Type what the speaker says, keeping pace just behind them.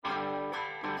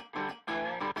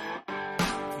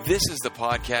This is the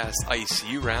podcast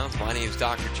ICU Rounds. My name is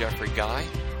Dr. Jeffrey Guy.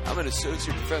 I'm an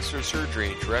associate professor of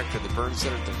surgery and director of the Burn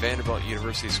Center at the Vanderbilt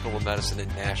University School of Medicine in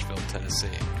Nashville, Tennessee.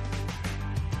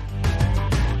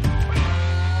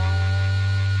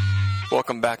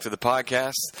 Welcome back to the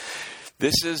podcast.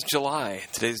 This is July.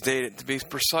 Today's date, to be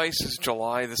precise, is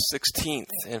July the 16th.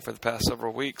 And for the past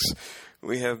several weeks,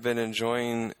 we have been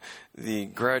enjoying the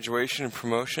graduation and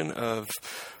promotion of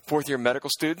fourth-year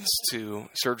medical students to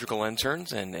surgical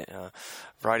interns, and a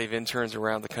variety of interns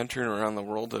around the country and around the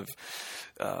world have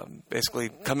basically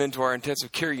come into our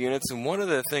intensive care units. And one of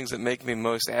the things that make me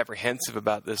most apprehensive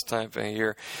about this time of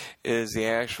year is the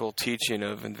actual teaching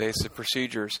of invasive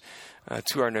procedures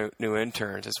to our new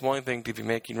interns. It's one thing to be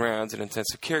making rounds in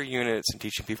intensive care units and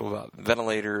teaching people about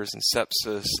ventilators and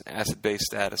sepsis, acid-base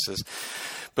statuses,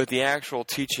 but the actual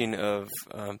teaching of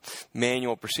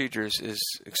manual procedures is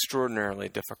extraordinarily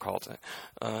difficult,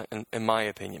 in my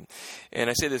opinion.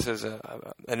 And I say this as an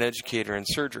educator in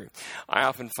surgery. I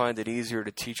often find it easier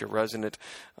to teach a resident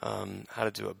how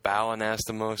to do a bowel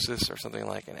anastomosis or something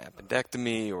like an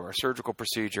appendectomy or a surgical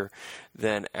procedure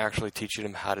than actually teaching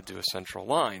them how to do a central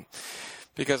line.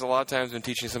 Because a lot of times when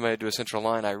teaching somebody to do a central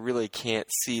line, I really can't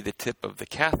see the tip of the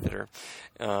catheter,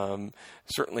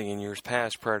 certainly in years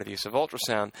past prior to the use of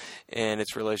ultrasound, and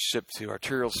its relationship to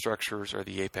arterial structures or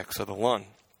the apex of the lung.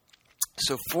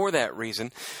 So for that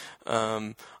reason,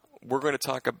 we're going to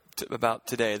talk about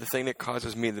today the thing that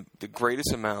causes me the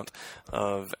greatest amount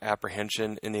of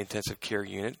apprehension in the intensive care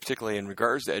unit, particularly in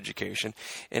regards to education,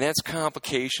 and that's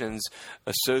complications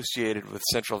associated with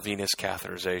central venous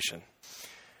catheterization.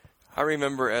 I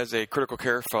remember as a critical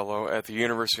care fellow at the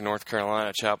University of North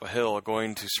Carolina, Chapel Hill,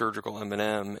 going to surgical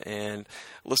M&M and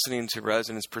listening to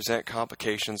residents present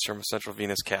complications from a central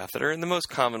venous catheter. And the most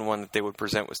common one that they would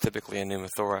present was typically a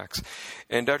pneumothorax.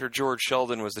 And Dr. George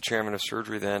Sheldon was the chairman of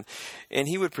surgery then, and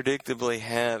he would predictably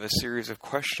have a series of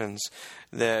questions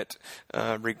that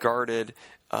regarded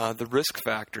the risk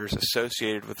factors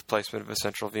associated with the placement of a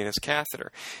central venous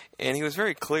catheter. And he was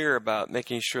very clear about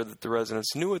making sure that the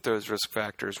residents knew what those risk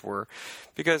factors were,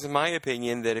 because in my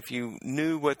opinion, that if you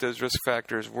knew what those risk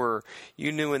factors were,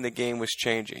 you knew when the game was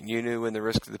changing. You knew when the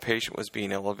risk of the patient was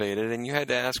being elevated, and you had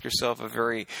to ask yourself a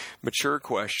very mature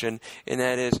question, and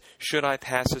that is, should I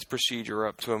pass this procedure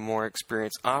up to a more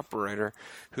experienced operator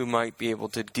who might be able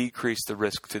to decrease the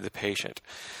risk to the patient?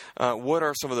 What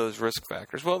are some of those risk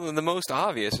factors? Well, the most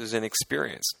obvious is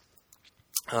inexperience.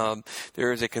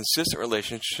 There is a consistent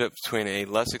relationship between a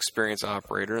less experienced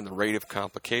operator and the rate of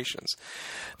complications.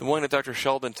 The one that Dr.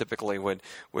 Sheldon typically would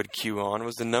cue on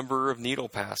was the number of needle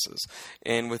passes.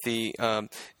 And with the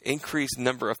increased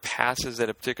number of passes that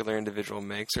a particular individual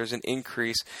makes, there's an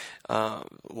increased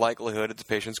likelihood that the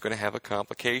patient's going to have a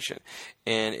complication.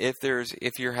 And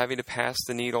if you're having to pass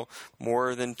the needle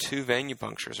more than 2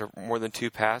 venipunctures or more than 2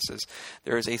 passes,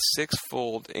 there is a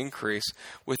 6-fold increase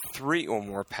with 3 or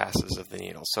more passes of the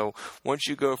needle. So once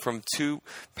you go from 2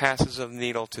 passes of the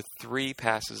needle to 3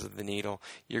 passes of the needle,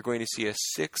 you're going to see a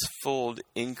 6-fold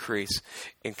increase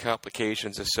in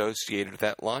complications associated with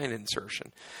that line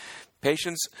insertion.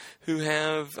 Patients who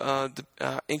have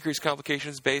increased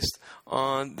complications based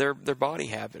on their body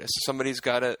habit. If somebody's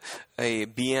got a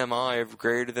BMI of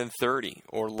greater than 30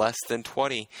 or less than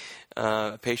 20,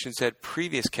 patients had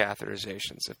previous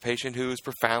catheterizations, a patient who is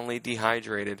profoundly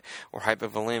dehydrated or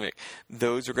hypovolemic,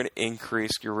 those are going to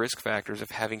increase your risk factors of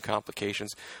having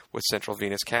complications with central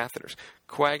venous catheters.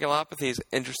 Coagulopathies,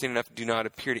 interesting enough, do not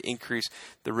appear to increase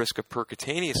the risk of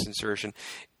percutaneous insertion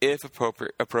if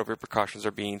appropriate precautions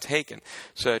are being taken,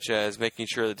 such as making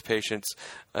sure that the patients,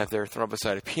 if they're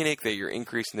thrombocytopenic, that you're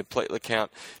increasing the platelet count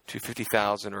to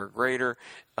 50,000 or greater.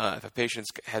 If a patient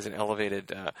has an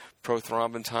elevated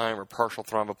prothrombin time or partial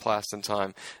thromboplastin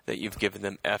time, that you've given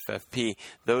them FFP.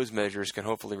 Those measures can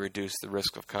hopefully reduce the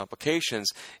risk of complications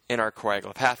in our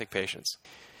coagulopathic patients.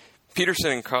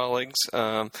 Peterson and colleagues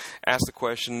asked the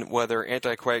question whether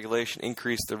anticoagulation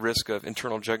increased the risk of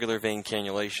internal jugular vein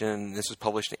cannulation. This was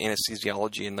published in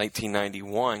Anesthesiology in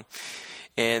 1991.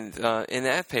 And in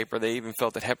that paper, they even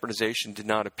felt that heparinization did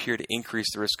not appear to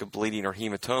increase the risk of bleeding or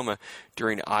hematoma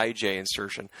during IJ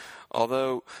insertion.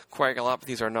 Although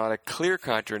coagulopathies are not a clear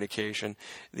contraindication,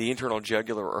 the internal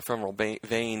jugular or femoral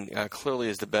vein clearly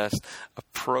is the best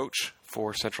approach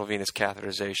for central venous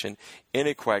catheterization in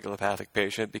a coagulopathic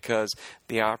patient because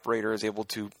the operator is able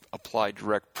to apply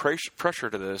direct pressure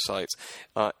to those sites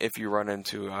if you run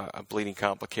into a bleeding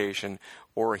complication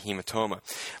or a hematoma.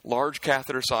 Large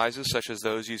catheter sizes, such as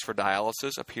those used for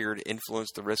dialysis, appear to influence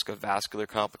the risk of vascular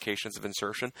complications of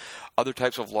insertion. Other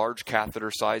types of large catheter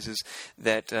sizes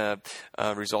that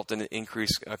result in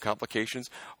increased complications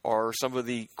are some of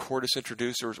the cordis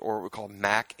introducers, or what we call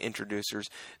MAC introducers,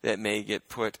 that may get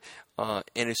put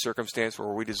in a circumstance where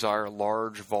we desire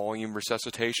large volume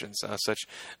resuscitations, such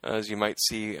as you might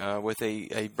see with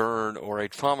a burn or a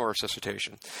trauma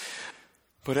resuscitation.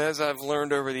 But as I've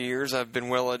learned over the years, I've been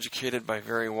well educated by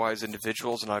very wise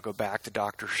individuals, and I'll go back to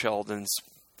Dr. Sheldon's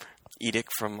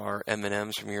edict from our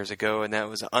M&Ms from years ago, and that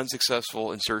was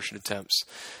unsuccessful insertion attempts.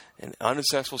 And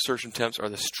unsuccessful insertion attempts are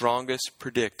the strongest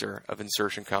predictor of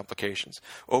insertion complications.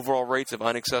 Overall rates of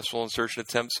unsuccessful insertion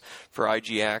attempts for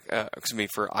IJ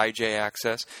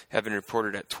access have been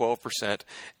reported at 12%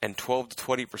 and 12 to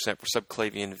 20% for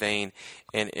subclavian vein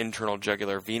and internal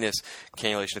jugular venous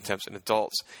cannulation attempts in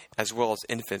adults, as well as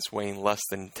infants weighing less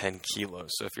than 10 kilos.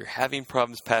 So if you're having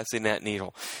problems passing that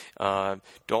needle,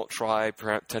 don't try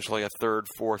potentially a third,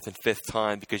 fourth, and fifth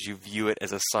time because you view it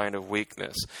as a sign of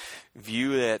weakness.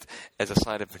 View it as a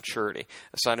sign of maturity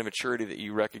that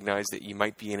you recognize that you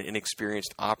might be an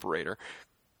inexperienced operator,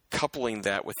 coupling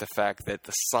that with the fact that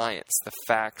the science, the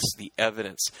facts, the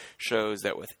evidence shows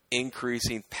that with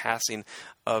increasing passing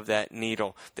of that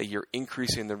needle, that you're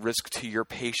increasing the risk to your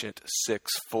patient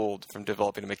sixfold from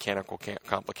developing a mechanical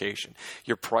complication.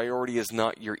 Your priority is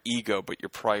not your ego, but your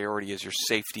priority is your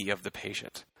safety of the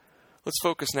patient. Let's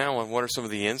focus now on what are some of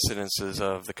the incidences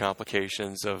of the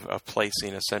complications of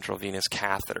placing a central venous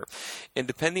catheter. And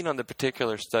depending on the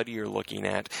particular study you're looking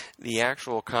at, the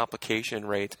actual complication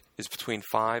rate is between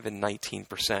 5 and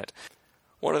 19%.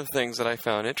 One of the things that I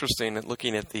found interesting in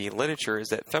looking at the literature is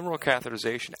that femoral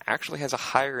catheterization actually has a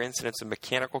higher incidence of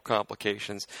mechanical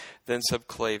complications than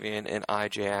subclavian and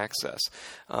IJ access.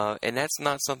 And that's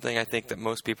not something I think that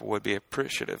most people would be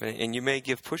appreciative. And you may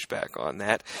give pushback on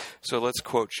that. So let's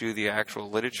quote you the actual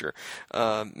literature.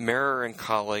 Merer and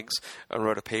colleagues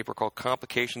wrote a paper called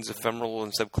Complications of Femoral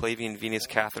and Subclavian Venous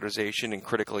Catheterization in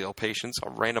Critically Ill Patients, a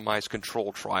randomized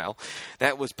control trial.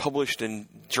 That was published in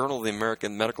Journal of the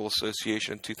American Medical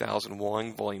Association in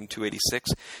 2001, volume 286,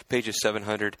 pages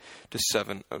 700 to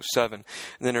 707. And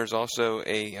then there's also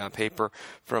a paper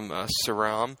from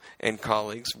Saram and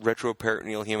colleagues,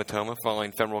 Retroperitoneal Hematoma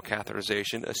Following Femoral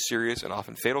Catheterization, a Serious and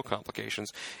Often Fatal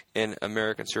Complications, in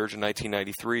American Surgeon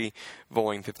 1993,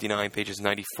 volume 59, pages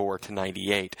 94 to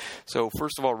 98. So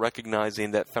first of all,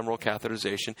 recognizing that femoral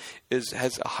catheterization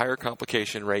has a higher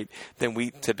complication rate than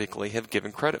we typically have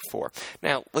given credit for.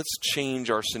 Now, let's change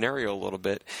our scenario a little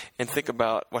bit and think about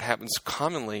what happens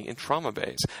commonly in trauma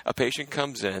bays. A patient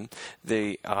comes in,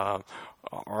 they are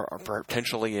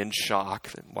potentially in shock.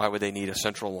 Why would they need a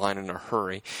central line in a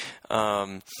hurry?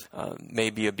 May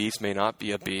be obese, may not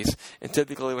be obese. And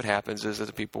typically what happens is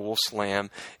that people will slam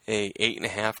a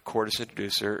 8.5 cordis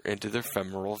introducer into their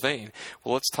femoral vein.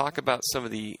 Well, let's talk about some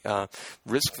of the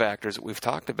risk factors that we've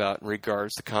talked about in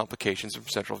regards to complications from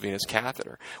central venous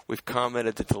catheter. We've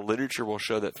commented that the literature will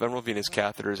show that femoral venous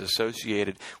catheter is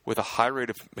associated with a high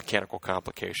rate of mechanical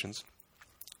complications.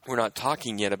 We're not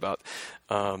talking yet about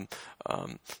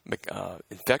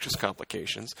infectious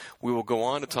complications. We will go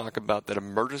on to talk about that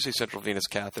emergency central venous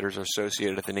catheters are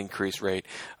associated with an increased rate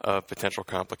of potential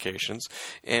complications.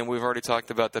 And we've already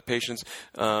talked about the patients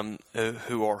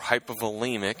who are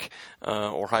hypovolemic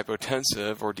or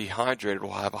hypotensive or dehydrated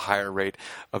will have a higher rate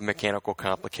of mechanical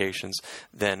complications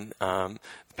than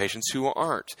patients who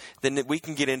aren't. Then we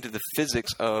can get into the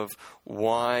physics of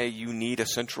why you need a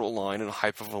central line in a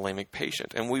hypovolemic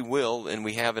patient. And we will, and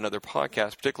we have in other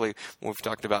podcasts, particularly when we've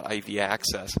talked about IV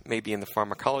access, maybe in the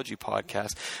pharmacology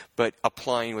podcast, but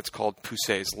applying what's called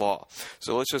Pousset's law.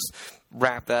 So let's just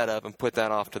wrap that up and put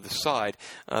that off to the side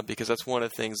because that's one of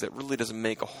the things that really doesn't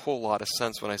make a whole lot of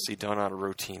sense when I see done on a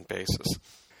routine basis.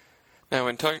 Now,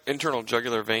 internal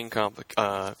jugular vein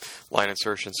line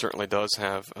insertion certainly does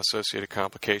have associated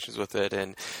complications with it,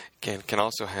 and can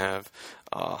also have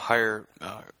higher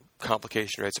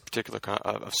complication rates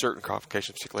of certain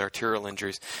complications, particularly arterial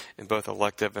injuries, in both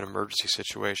elective and emergency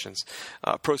situations.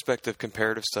 Prospective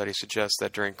comparative studies suggest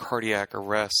that during cardiac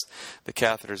arrest, the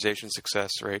catheterization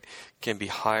success rate can be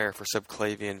higher for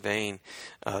subclavian vein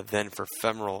than for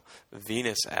femoral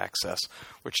venous access,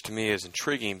 which to me is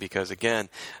intriguing because, again,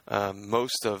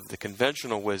 most of the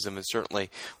conventional wisdom, and certainly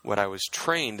what I was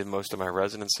trained in most of my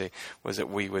residency, was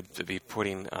that we would be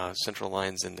putting central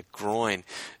lines in the groin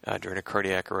during a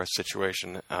cardiac arrest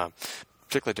situation.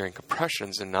 particularly during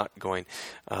compressions and not going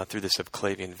through the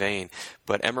subclavian vein.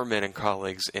 But Emmerman and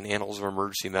colleagues in Annals of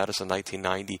Emergency Medicine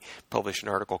 1990 published an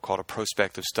article called A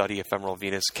Prospective Study of Femoral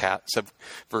Venous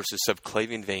versus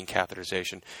Subclavian Vein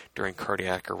Catheterization During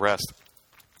Cardiac Arrest.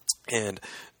 And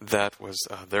that was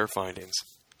their findings.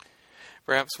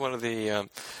 Perhaps one of the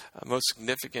most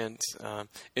significant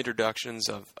introductions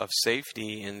of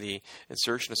safety in the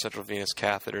insertion of central venous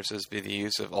catheters has been the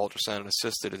use of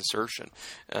ultrasound-assisted insertion.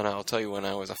 And I'll tell you, when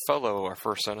I was a fellow, our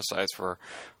first sonocytes were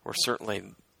certainly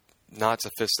not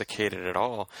sophisticated at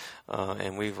all,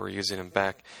 and we were using them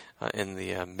back in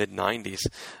the mid-90s.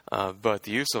 But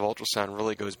the use of ultrasound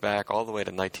really goes back all the way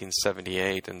to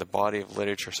 1978, and the body of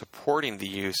literature supporting the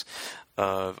use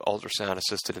of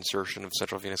ultrasound-assisted insertion of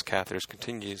central venous catheters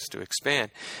continues to expand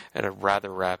at a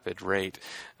rather rapid rate.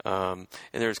 And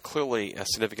there's clearly a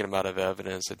significant amount of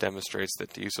evidence that demonstrates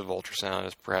that the use of ultrasound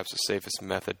is perhaps the safest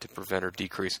method to prevent or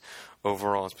decrease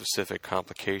overall and specific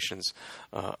complications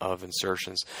of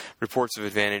insertions. Reports of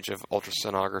advantage of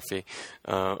ultrasonography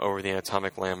over the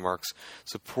anatomic landmarks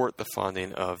support the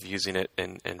funding of using it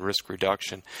in risk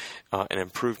reduction and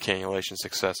improved cannulation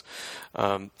success.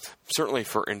 Certainly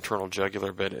for internal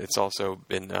jugular, but it's also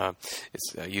been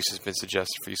its use has been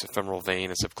suggested for use of femoral vein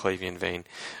and subclavian vein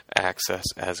access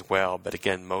as well. But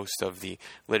again, most of the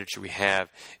literature we have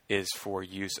is for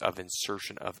use of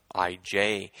insertion of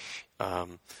IJ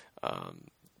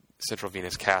central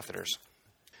venous catheters.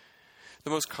 The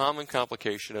most common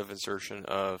complication of insertion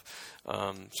of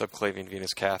subclavian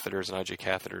venous catheters and IJ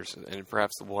catheters, and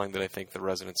perhaps the one that I think the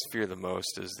residents fear the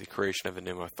most, is the creation of a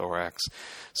pneumothorax.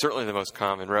 Certainly the most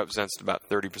common, represents about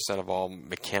 30% of all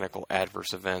mechanical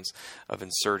adverse events of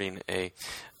inserting a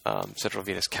central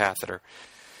venous catheter.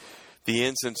 The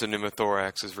incidence of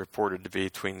pneumothorax is reported to be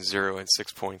between 0 and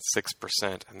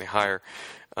 6.6%, and the higher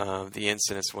the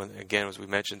incidence, when again, as we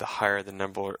mentioned, the higher the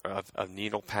number of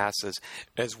needle passes,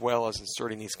 as well as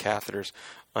inserting these catheters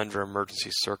under emergency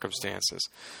circumstances.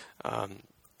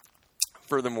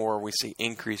 Furthermore, we see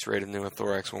increased rate of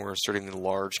pneumothorax when we're inserting the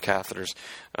large catheters,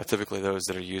 typically those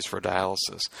that are used for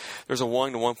dialysis. There's a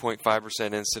 1 to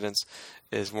 1.5% incidence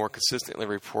is more consistently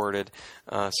reported.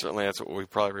 Certainly that's what we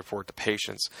probably report to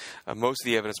patients. Most of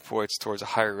the evidence points towards a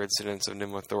higher incidence of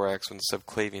pneumothorax when the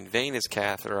subclavian vein is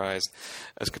catheterized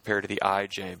as compared to the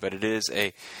IJ, but it is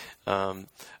a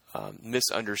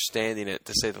misunderstanding it,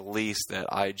 to say the least, that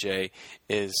IJ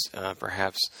is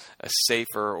perhaps a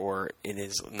safer, or it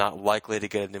is not likely to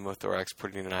get a pneumothorax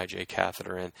putting an IJ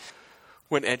catheter in.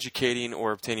 When educating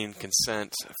or obtaining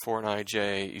consent for an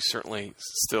IJ, you certainly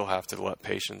still have to let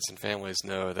patients and families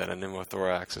know that a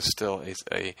pneumothorax is still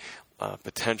a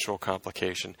potential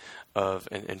complication of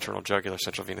an internal jugular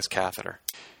central venous catheter.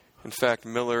 In fact,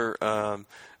 Miller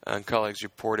and colleagues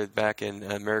reported back in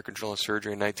American Journal of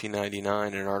Surgery in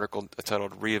 1999 in an article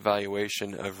titled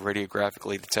Reevaluation of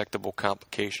Radiographically Detectable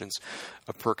Complications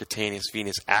of Percutaneous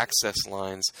Venous Access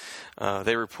Lines.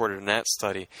 They reported in that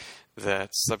study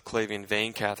that subclavian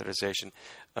vein catheterization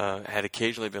had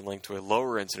occasionally been linked to a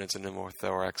lower incidence of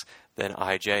pneumothorax than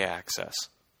IJ access.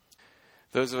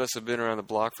 Those of us who have been around the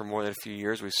block for more than a few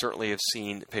years, we certainly have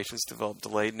seen patients develop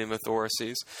delayed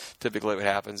pneumothoraces. Typically what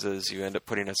happens is you end up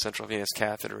putting a central venous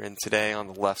catheter in today on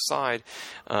the left side,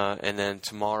 and then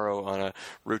tomorrow on a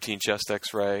routine chest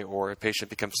x-ray, or a patient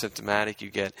becomes symptomatic, you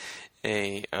get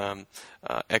a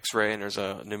x-ray and there's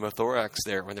a pneumothorax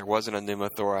there when there wasn't a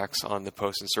pneumothorax on the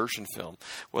post-insertion film.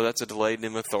 Well, that's a delayed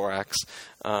pneumothorax.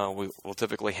 We'll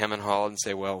typically hem and haw and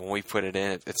say, well, when we put it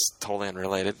in, it's totally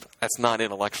unrelated. That's not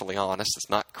intellectually honest. It's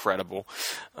not credible.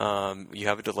 You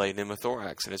have a delayed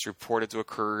pneumothorax, and it's reported to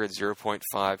occur at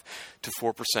 0.5 to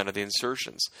 4% of the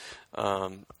insertions.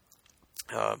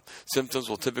 Symptoms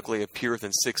will typically appear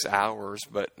within 6 hours,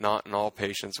 but not in all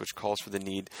patients, which calls for the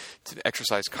need to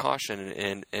exercise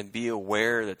caution and be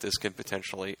aware that this can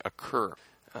potentially occur.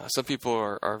 Some people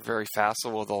are very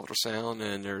facile with ultrasound,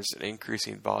 and there's an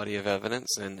increasing body of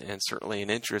evidence and certainly an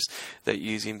interest that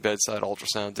using bedside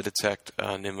ultrasound to detect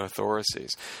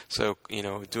pneumothoraces. So,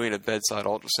 doing a bedside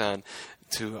ultrasound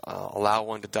to allow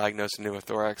one to diagnose a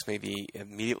pneumothorax may be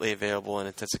immediately available in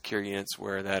intensive care units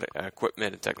where that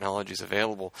equipment and technology is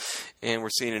available. And we're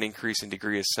seeing an increase in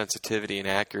degree of sensitivity and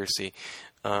accuracy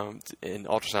in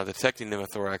ultrasound detecting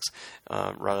pneumothorax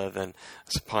rather than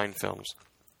supine films.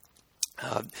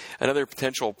 Another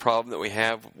potential problem that we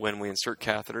have when we insert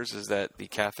catheters is that the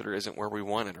catheter isn't where we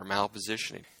want it, or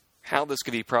malpositioning. How this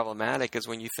could be problematic is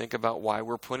when you think about why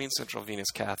we're putting central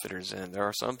venous catheters in. There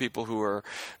are some people who are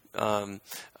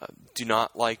do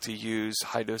not like to use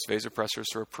high-dose vasopressors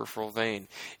through a peripheral vein,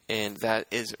 and that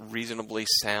is reasonably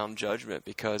sound judgment,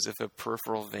 because if a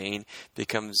peripheral vein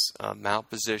becomes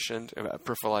malpositioned, a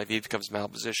peripheral IV becomes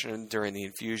malpositioned during the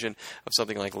infusion of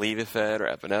something like Levophed or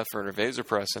epinephrine or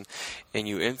vasopressin, and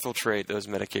you infiltrate those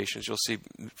medications, you'll see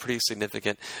pretty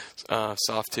significant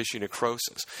soft tissue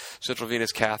necrosis. Central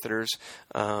venous catheters,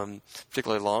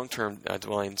 particularly long-term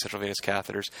dwelling central venous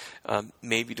catheters,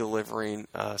 may be delivering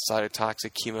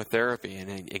cytotoxic chemotherapy, and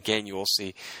again you will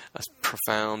see a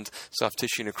profound soft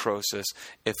tissue necrosis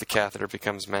if the catheter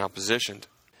becomes malpositioned.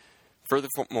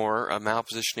 Furthermore, a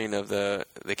malpositioning of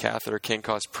the catheter can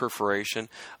cause perforation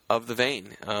of the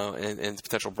vein and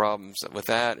potential problems with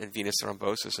that, and venous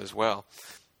thrombosis as well.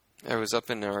 I was up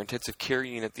in our intensive care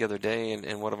unit the other day,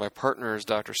 and one of my partners,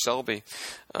 Dr. Selby,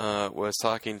 was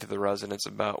talking to the residents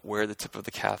about where the tip of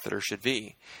the catheter should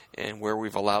be and where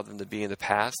we've allowed them to be in the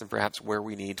past, and perhaps where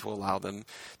we need to allow them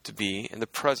to be in the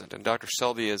present. And Dr.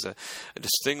 Selby is a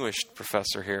distinguished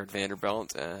professor here at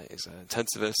Vanderbilt. He's an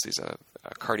intensivist, he's a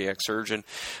cardiac surgeon,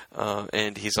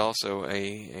 and he's also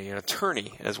an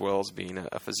attorney as well as being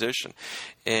a physician.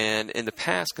 And in the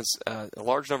past, a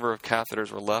large number of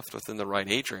catheters were left within the right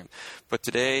atrium. But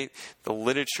today, the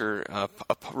literature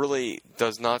really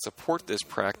does not support this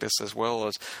practice, as well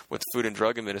as what the Food and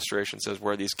Drug Administration says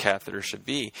where these catheters should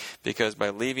be, because by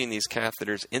leaving these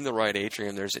catheters in the right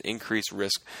atrium, there's an increased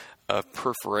risk of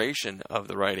perforation of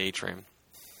the right atrium.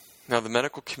 Now, the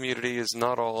medical community is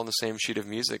not all on the same sheet of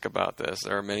music about this.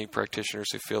 There are many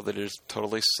practitioners who feel that it is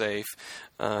totally safe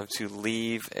to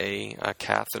leave a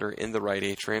catheter in the right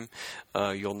atrium.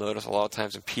 You'll notice a lot of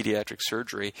times in pediatric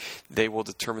surgery, they will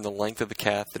determine the length of the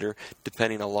catheter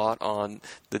depending a lot on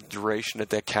the duration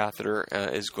that that catheter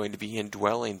is going to be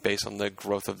indwelling based on the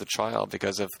growth of the child.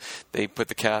 Because if they put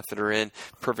the catheter in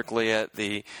perfectly at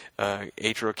the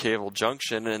atriocaval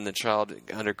junction and the child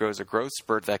undergoes a growth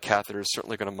spurt, that catheter is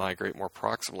certainly going to migrate more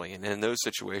proximally. And in those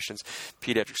situations,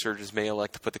 pediatric surgeons may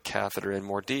elect to put the catheter in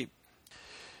more deep.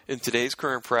 In today's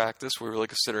current practice, we really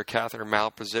consider a catheter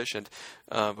malpositioned,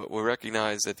 but we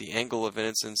recognize that the angle of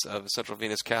incidence of a central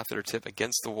venous catheter tip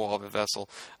against the wall of a vessel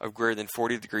of greater than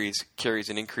 40 degrees carries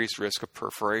an increased risk of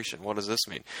perforation. What does this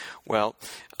mean? Well,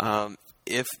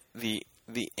 if the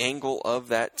angle of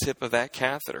that tip of that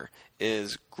catheter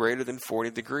is greater than 40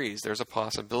 degrees, there's a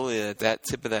possibility that that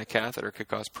tip of that catheter could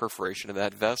cause perforation of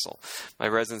that vessel. My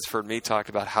residents heard me talk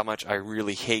about how much I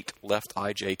really hate left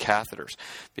IJ catheters,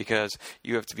 because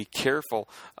you have to be careful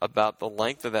about the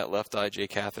length of that left IJ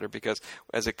catheter, because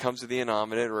as it comes to the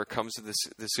innominate or it comes to the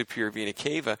superior vena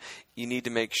cava, you need to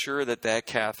make sure that that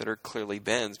catheter clearly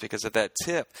bends, because if that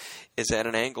tip is at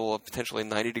an angle of potentially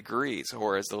 90 degrees,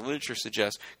 or as the literature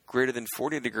suggests, greater than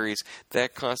 40 degrees,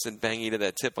 that constant banging of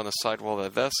that tip on the sidewall of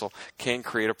that vessel can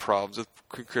create a problem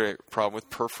with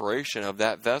perforation of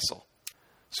that vessel.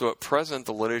 So at present,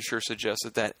 the literature suggests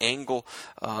that angle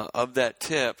of that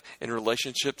tip in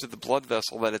relationship to the blood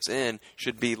vessel that it's in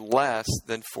should be less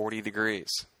than 40 degrees.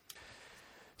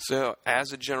 So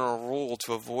as a general rule,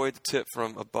 to avoid the tip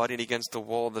from abutting against the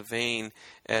wall of the vein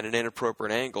at an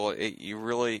inappropriate angle,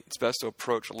 it's best to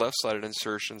approach left-sided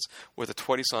insertions with a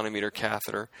 20-centimeter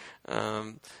catheter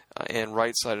and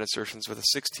right-sided insertions with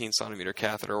a 16-centimeter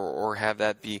catheter, or have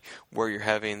that be where you're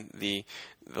having the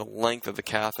length of the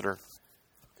catheter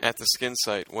at the skin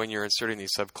site when you're inserting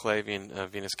these subclavian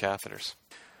venous catheters.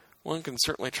 One can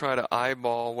certainly try to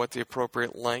eyeball what the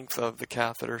appropriate length of the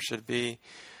catheter should be.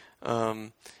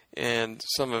 And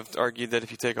some have argued that if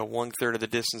you take a 1/3 of the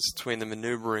distance between the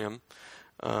manubrium,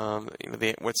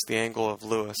 what's the angle of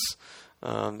Lewis,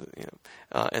 and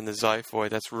the xiphoid,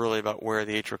 that's really about where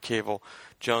the atriocaval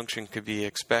junction could be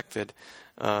expected,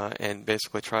 and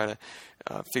basically try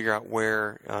to figure out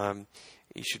where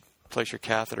you should place your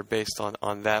catheter based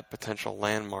on that potential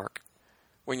landmark.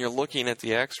 When you're looking at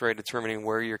the x-ray, determining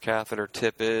where your catheter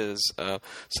tip is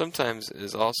sometimes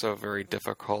is also very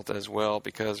difficult as well,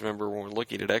 because remember, when we're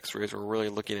looking at x-rays, we're really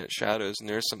looking at shadows, and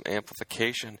there's some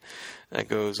amplification that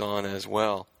goes on as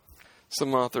well.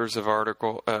 Some authors have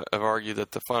argued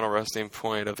that the final resting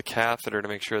point of the catheter to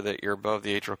make sure that you're above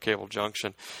the atriocaval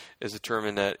junction is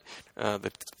determined that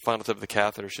the final tip of the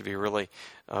catheter should be really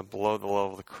below the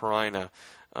level of the carina.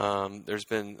 There's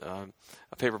been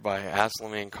a paper by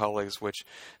Aslami and colleagues which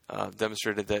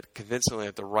demonstrated that convincingly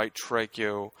that the right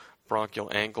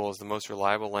tracheobronchial angle is the most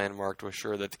reliable landmark to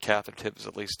assure that the catheter tip is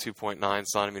at least 2.9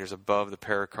 centimeters above the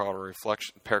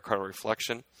pericardial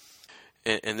reflection.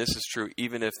 And this is true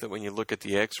even if when you look at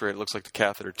the X-ray, it looks like the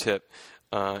catheter tip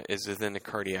is within the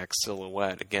cardiac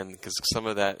silhouette. Again, because some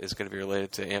of that is going to be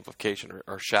related to amplification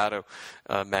or shadow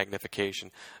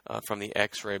magnification from the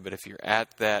X-ray. But if you're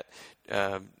at that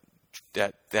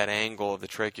angle of the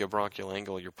tracheobronchial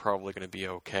angle, you're probably going to be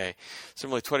okay.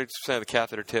 Similarly, 20% of the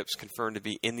catheter tips confirmed to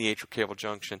be in the atriocaval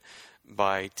junction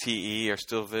by TE are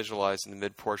still visualized in the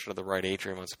mid portion of the right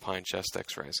atrium on supine chest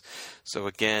X-rays. So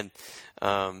again,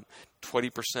 20%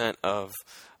 of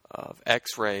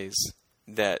X-rays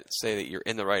that say that you're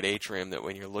in the right atrium, that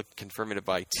when you're confirming it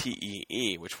by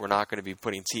TEE, which we're not going to be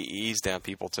putting TEEs down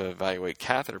people to evaluate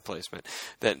catheter placement,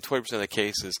 that in 20% of the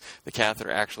cases, the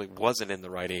catheter actually wasn't in the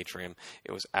right atrium.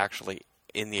 It was actually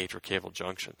in the atriocaval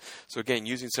junction. So again,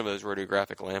 using some of those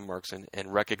radiographic landmarks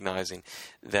and recognizing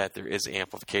that there is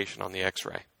amplification on the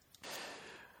X-ray.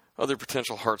 Other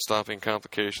potential heart-stopping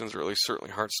complications, or at least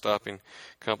certainly heart-stopping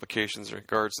complications in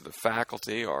regards to the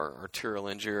faculty, are arterial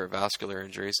injury or vascular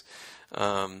injuries.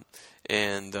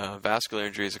 Vascular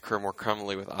injuries occur more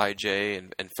commonly with IJ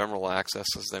and femoral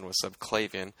accesses than with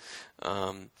subclavian.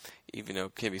 Even though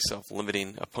it can be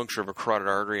self-limiting, a puncture of a carotid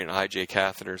artery in IJ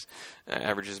catheters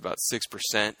averages about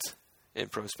 6% in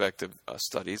prospective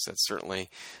studies. That's certainly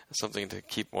something to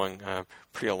keep one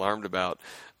pretty alarmed about.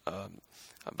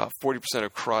 About 40%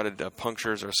 of carotid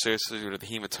punctures are associated with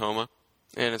hematoma.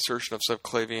 And insertion of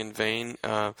subclavian vein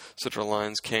central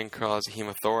lines can cause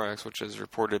hemothorax, which is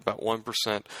reported about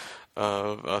 1%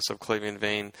 of subclavian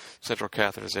vein central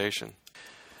catheterization.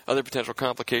 Other potential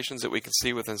complications that we can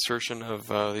see with insertion of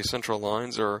these central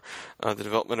lines are the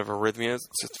development of arrhythmias.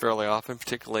 It's fairly often,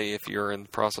 particularly if you're in the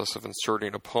process of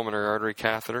inserting a pulmonary artery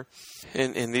catheter.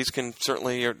 And these can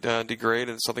certainly degrade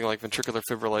into something like ventricular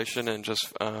fibrillation and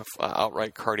just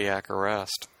outright cardiac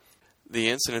arrest. The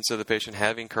incidence of the patient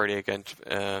having cardiac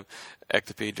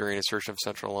ectopy during insertion of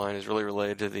central line is really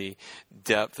related to the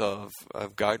depth of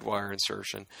guide wire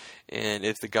insertion. And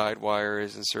if the guide wire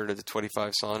is inserted to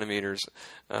 25 centimeters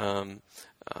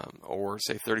or,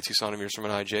 say, 32 centimeters from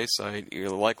an IJ site,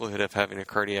 your likelihood of having a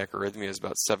cardiac arrhythmia is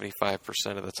about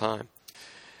 75% of the time.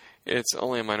 It's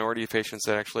only a minority of patients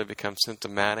that actually become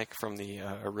symptomatic from the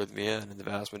arrhythmia, and in the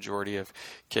vast majority of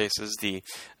cases, the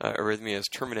arrhythmia is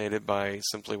terminated by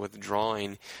simply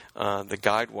withdrawing the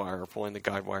guide wire or pulling the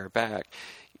guide wire back.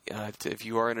 If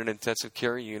you are in an intensive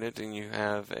care unit and you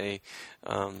have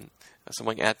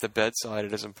someone at the bedside,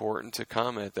 it is important to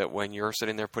comment that when you're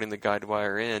sitting there putting the guide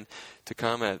wire in, to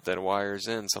comment that a wire is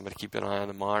in. Somebody keep an eye on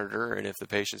the monitor, and if the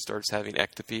patient starts having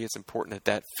ectopy, it's important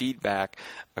that feedback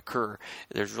occur.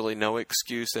 There's really no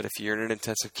excuse that if you're in an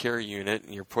intensive care unit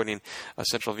and you're putting a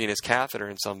central venous catheter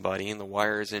in somebody and the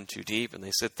wire is in too deep and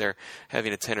they sit there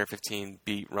having a 10 or 15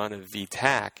 beat run of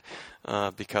VTAC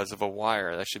because of a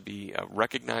wire. That should be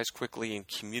recognized quickly and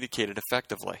communicated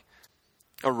effectively.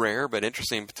 A rare but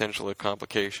interesting potential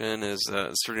complication is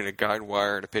inserting a guide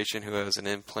wire in a patient who has an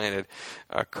implanted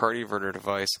cardioverter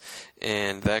device,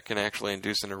 and that can actually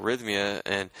induce an arrhythmia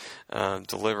and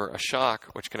deliver a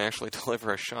shock, which can actually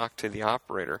deliver a shock to the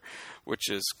operator, which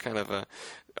is kind of a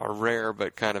rare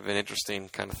but kind of an interesting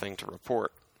kind of thing to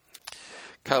report.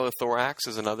 Chylothorax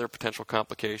is another potential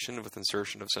complication with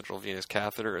insertion of central venous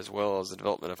catheter, as well as the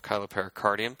development of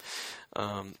chylopericardium.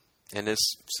 And this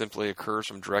simply occurs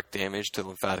from direct damage to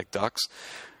lymphatic ducts.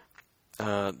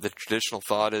 The traditional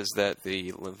thought is that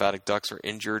the lymphatic ducts are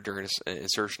injured during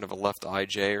insertion of a left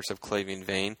IJ or subclavian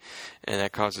vein, and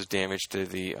that causes damage to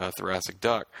the thoracic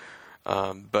duct.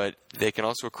 But they can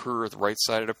also occur with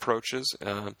right-sided approaches,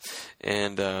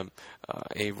 and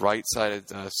a right-sided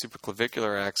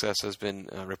supraclavicular access has been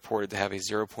reported to have a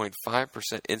 0.5%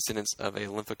 incidence of a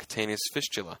lymphocutaneous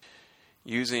fistula.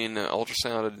 Using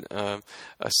ultrasound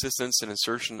assistance and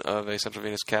insertion of a central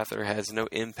venous catheter has no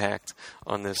impact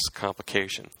on this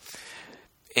complication.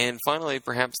 And finally,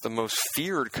 perhaps the most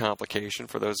feared complication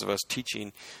for those of us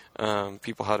teaching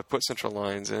people how to put central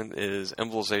lines in is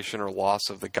embolization or loss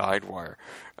of the guide wire.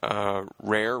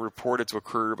 Rare, reported to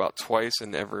occur about twice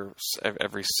in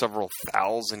every several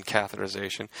thousand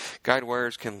catheterization. Guide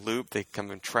wires can loop, they can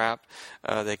come in trapped,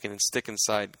 they can stick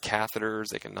inside catheters,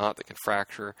 they can not, they can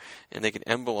fracture, and they can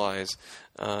embolize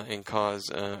and cause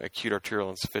acute arterial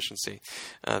insufficiency.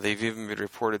 They've even been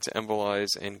reported to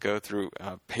embolize and go through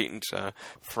patent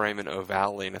foramen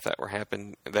ovale, and if that were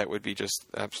happen, that would be just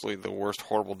absolutely the worst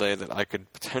horrible day that I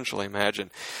could potentially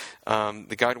imagine.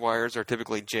 The guide wires are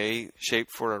typically J-shaped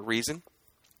for a reason.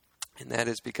 And that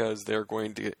is because they're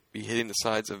going to be hitting the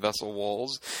sides of vessel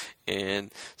walls.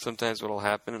 And sometimes what will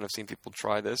happen, and I've seen people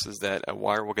try this, is that a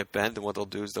wire will get bent, and what they'll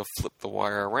do is they'll flip the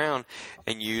wire around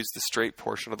and use the straight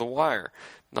portion of the wire.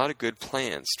 Not a good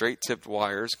plan. Straight-tipped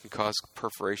wires can cause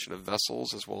perforation of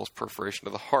vessels as well as perforation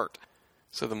of the heart.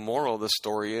 So the moral of the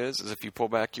story is if you pull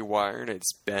back your wire and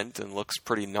it's bent and looks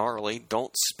pretty gnarly,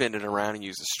 don't spin it around and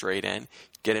use the straight end.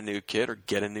 Get a new kit or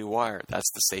get a new wire. That's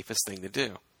the safest thing to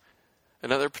do.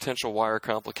 Another potential wire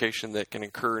complication that can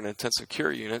occur in intensive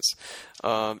care units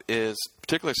is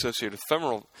particularly associated with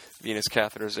femoral venous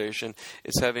catheterization.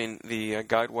 Is having the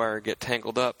guide wire get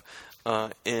tangled up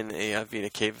in a vena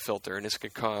cava filter, and this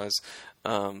could cause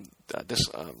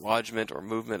dislodgement or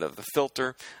movement of the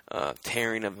filter,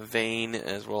 tearing of a vein,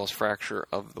 as well as fracture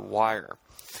of the wire.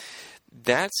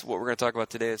 That's what we're going to talk about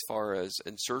today as far as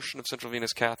insertion of central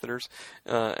venous catheters.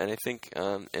 And I think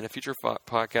in a future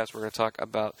podcast, we're going to talk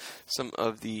about some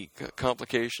of the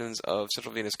complications of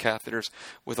central venous catheters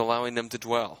with allowing them to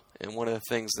dwell. And one of the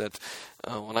things that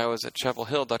when I was at Chapel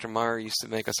Hill, Dr. Meyer used to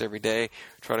make us every day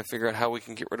try to figure out how we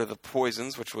can get rid of the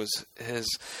poisons, which was his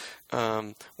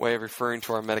way of referring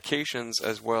to our medications,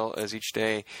 as well as each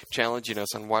day challenging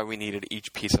us on why we needed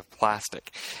each piece of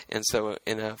plastic. And so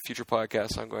in a future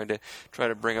podcast, I'm going to try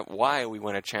to bring up why we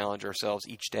want to challenge ourselves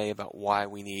each day about why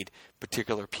we need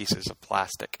particular pieces of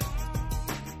plastic.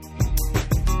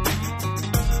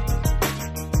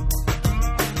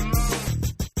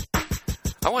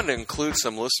 I wanted to include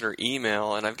some listener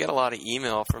email, and I've got a lot of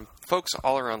email from folks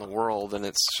all around the world, and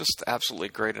it's just absolutely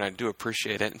great, and I do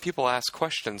appreciate it. And people ask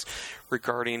questions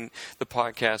regarding the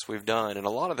podcast we've done, and a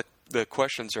lot of the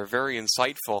questions are very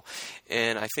insightful,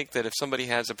 and I think that if somebody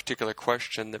has a particular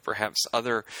question, that perhaps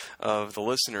other of the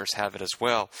listeners have it as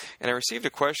well. And I received a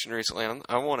question recently, and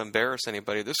I won't embarrass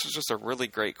anybody. This was just a really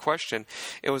great question.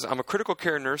 I'm a critical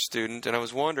care nurse student, and I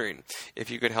was wondering if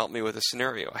you could help me with a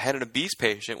scenario. I had an obese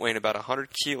patient weighing about 100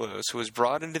 kilos who was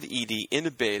brought into the ED,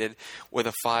 intubated with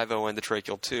a 5.0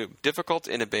 endotracheal tube. Difficult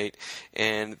to intubate,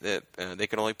 and they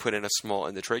can only put in a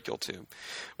small endotracheal tube.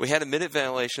 We had a minute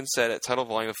ventilation set at tidal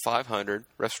volume of 500,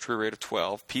 respiratory rate of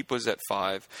 12, PEEP was at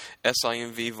 5,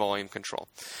 SIMV volume control.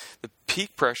 The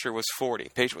peak pressure was 40.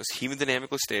 Patient was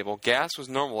hemodynamically stable. Gas was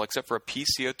normal except for a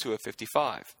PCO2 of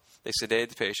 55. They sedated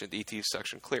the patient. The ET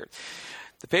suction cleared.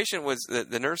 The patient was,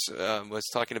 the nurse was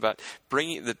talking about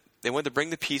they wanted to bring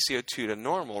the PCO2 to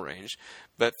normal range,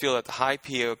 but feel that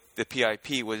the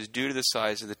PIP was due to the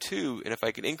size of the tube, and if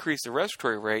I could increase the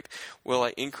respiratory rate, will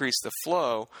I increase the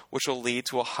flow, which will lead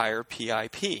to a higher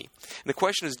PIP? And the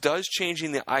question is, does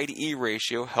changing the IDE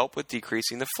ratio help with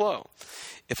decreasing the flow?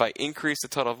 If I increase the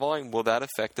total volume, will that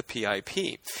affect the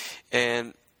PIP?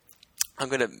 And I'm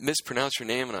going to mispronounce your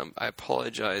name, and I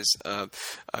apologize,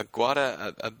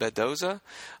 Guada Bedoza.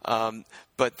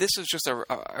 But this is just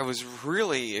I was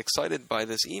really excited by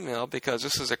this email because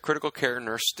this is a critical care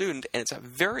nurse student, and it's a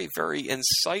very, very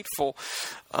insightful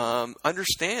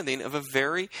understanding of a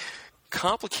very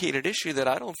complicated issue that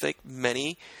I don't think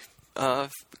many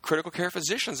critical care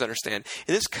physicians understand.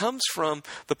 And this comes from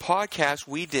the podcast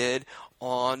we did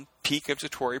on peak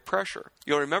inspiratory pressure.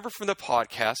 You'll remember from the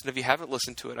podcast, and if you haven't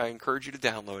listened to it, I encourage you to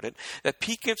download it, that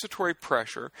peak inspiratory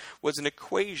pressure was an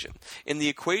equation. And the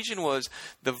equation was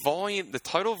the volume, the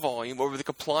tidal volume over the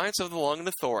compliance of the lung and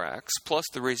the thorax, plus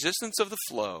the resistance of the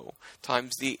flow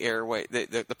times the airway,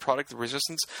 the product, the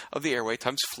resistance of the airway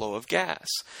times flow of gas.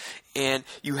 And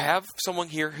you have someone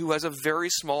here who has a very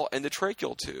small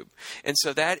endotracheal tube. And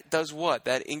so that does what?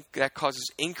 That causes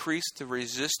increase the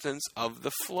resistance of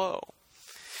the flow.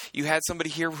 You had somebody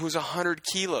here who's 100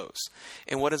 kilos.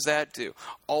 And what does that do?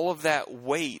 All of that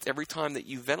weight, every time that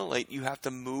you ventilate, you have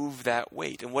to move that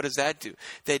weight. And what does that do?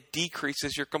 That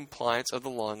decreases your compliance of the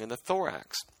lung and the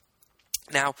thorax.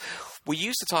 Now, we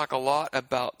used to talk a lot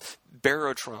about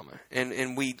barotrauma,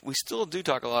 and we still do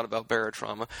talk a lot about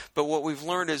barotrauma, but what we've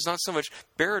learned is not so much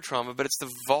barotrauma, but it's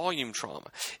the volume trauma,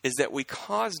 is that we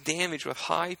cause damage with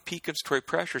high peak inspiratory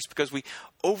pressures because we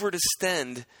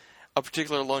overdistend a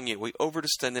particular lung unit. We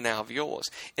overdistend an alveolus.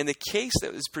 In the case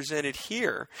that was presented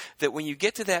here, that when you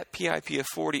get to that PIP of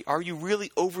 40, are you really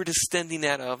overdistending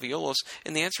that alveolus?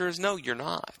 And the answer is no, you're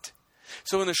not.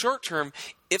 So in the short term,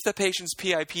 if the patient's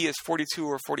PIP is 42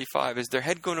 or 45, is their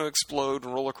head going to explode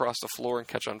and roll across the floor and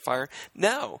catch on fire?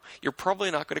 No. You're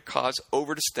probably not going to cause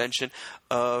overdistension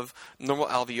of normal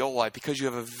alveoli because you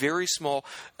have a very small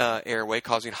airway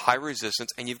causing high resistance,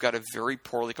 and you've got a very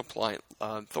poorly compliant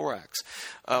thorax.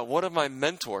 One of my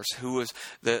mentors, who was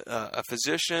a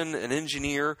physician, an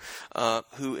engineer,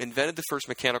 who invented the first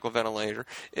mechanical ventilator,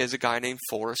 is a guy named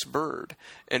Forrest Bird.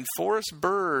 And Forrest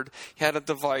Bird had a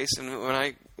device, and when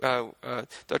I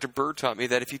Dr. Bird taught me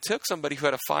that if you took somebody who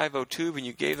had a 5.0 tube and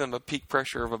you gave them a peak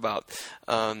pressure of about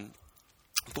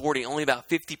 40, only about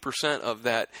 50% of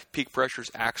that peak pressure is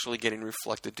actually getting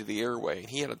reflected to the airway. And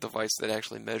he had a device that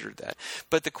actually measured that.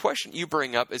 But the question you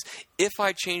bring up is, if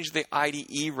I change the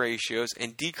IDE ratios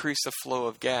and decrease the flow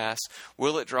of gas,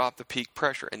 will it drop the peak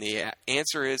pressure? And the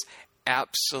answer is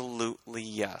absolutely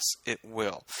yes, it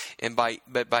will. And by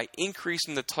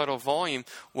increasing the tidal volume,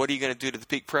 what are you going to do to the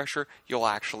peak pressure? You'll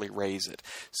actually raise it.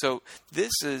 So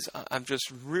I'm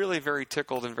just really very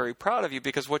tickled and very proud of you,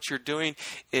 because what you're doing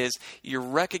is you're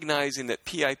recognizing that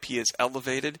PIP is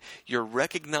elevated, you're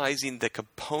recognizing the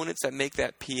components that make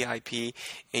that PIP,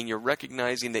 and you're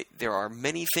recognizing that there are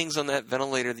many things on that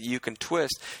ventilator that you can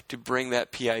twist to bring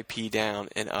that PIP down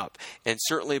and up. And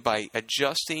certainly by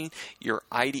adjusting your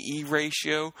IDE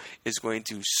ratio is going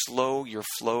to slow your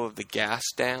flow of the gas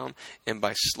down, and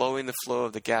by slowing the flow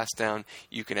of the gas down,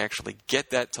 you can actually get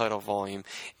that tidal volume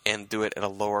and do it at a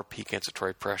lower peak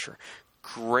inspiratory pressure.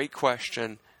 Great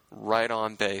question, right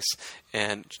on base,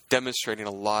 and demonstrating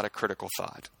a lot of critical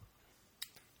thought.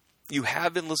 You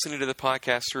have been listening to the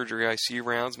podcast Surgery ICU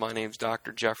Rounds. My name is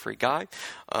Dr. Jeffrey Guy.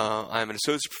 I'm an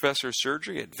associate professor of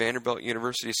surgery at Vanderbilt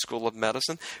University School of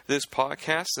Medicine. This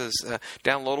podcast is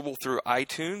downloadable through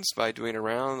iTunes by doing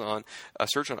a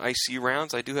search on ICU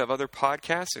Rounds. I do have other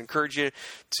podcasts I encourage you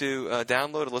to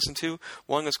download and listen to.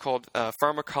 One is called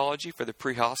Pharmacology for the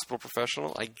Pre-Hospital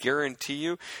Professional. I guarantee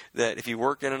you that if you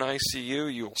work in an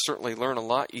ICU, you will certainly learn a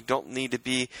lot. You don't need to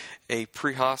be a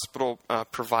pre-hospital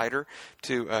provider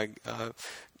to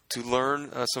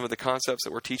learn some of the concepts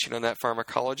that we're teaching on that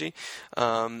pharmacology.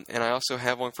 And I also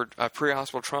have one for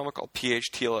pre-hospital trauma called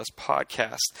PHTLS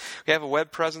Podcast. We have a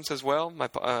web presence as well. My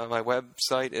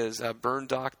website is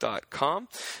burndoc.com,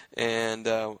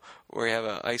 and we have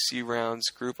an ICU Rounds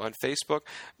group on Facebook.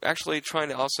 Actually trying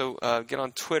to also get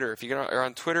on Twitter. If you are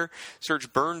on Twitter,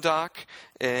 search BurnDoc,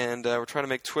 and we're trying to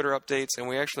make Twitter updates, and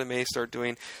we actually may start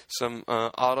doing some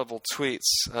audible tweets.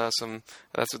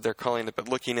 That's what they're calling it, but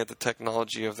looking at the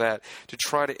technology of that to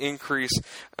try to increase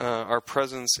our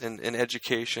presence in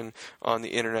education on the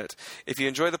internet. If you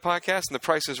enjoy the podcast and the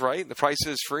price is right, the price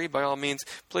is free, by all means,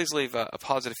 please leave a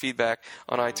positive feedback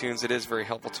on iTunes. It is very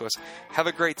helpful to us. Have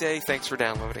a great day. Thanks for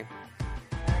downloading.